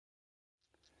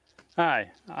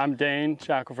Hi, I'm Dane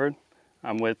Shackelford.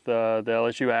 I'm with the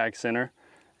LSU AgCenter,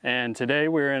 and today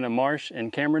we're in a marsh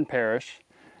in Cameron Parish,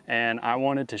 and I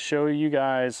wanted to show you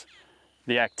guys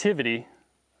the activity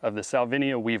of the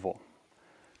Salvinia Weevil.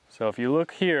 So if you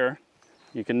look here,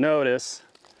 you can notice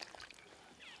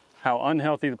how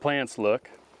unhealthy the plants look.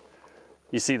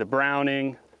 You see the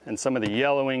browning and some of the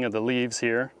yellowing of the leaves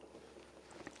here,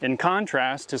 in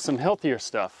contrast to some healthier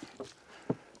stuff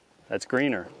that's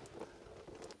greener.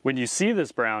 When you see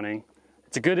this browning,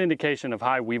 it's a good indication of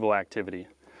high weevil activity.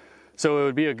 So it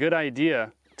would be a good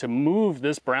idea to move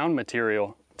this brown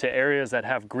material to areas that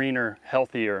have greener,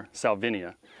 healthier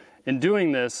Salvinia. In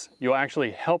doing this, you'll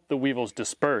actually help the weevils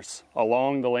disperse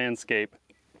along the landscape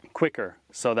quicker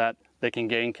so that they can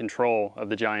gain control of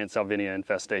the giant Salvinia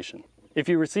infestation. If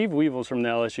you receive weevils from the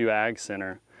LSU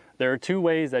AgCenter, there are two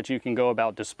ways that you can go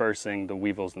about dispersing the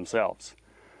weevils themselves.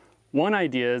 One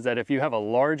idea is that if you have a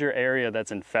larger area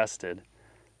that's infested,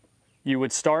 you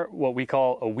would start what we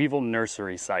call a weevil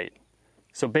nursery site.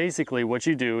 So basically what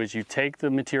you do is you take the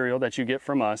material that you get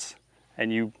from us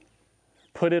and you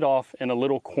put it off in a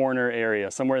little corner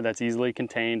area, somewhere that's easily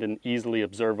contained and easily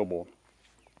observable.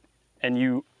 And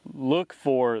you look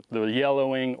for the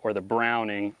yellowing or the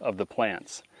browning of the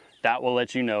plants. That will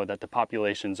let you know that the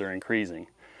populations are increasing.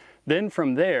 Then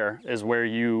from there is where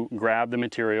you grab the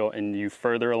material and you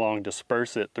further along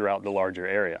disperse it throughout the larger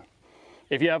area.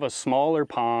 If you have a smaller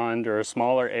pond or a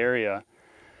smaller area,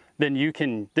 then you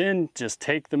can then just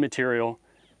take the material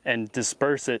and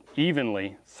disperse it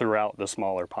evenly throughout the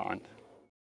smaller pond.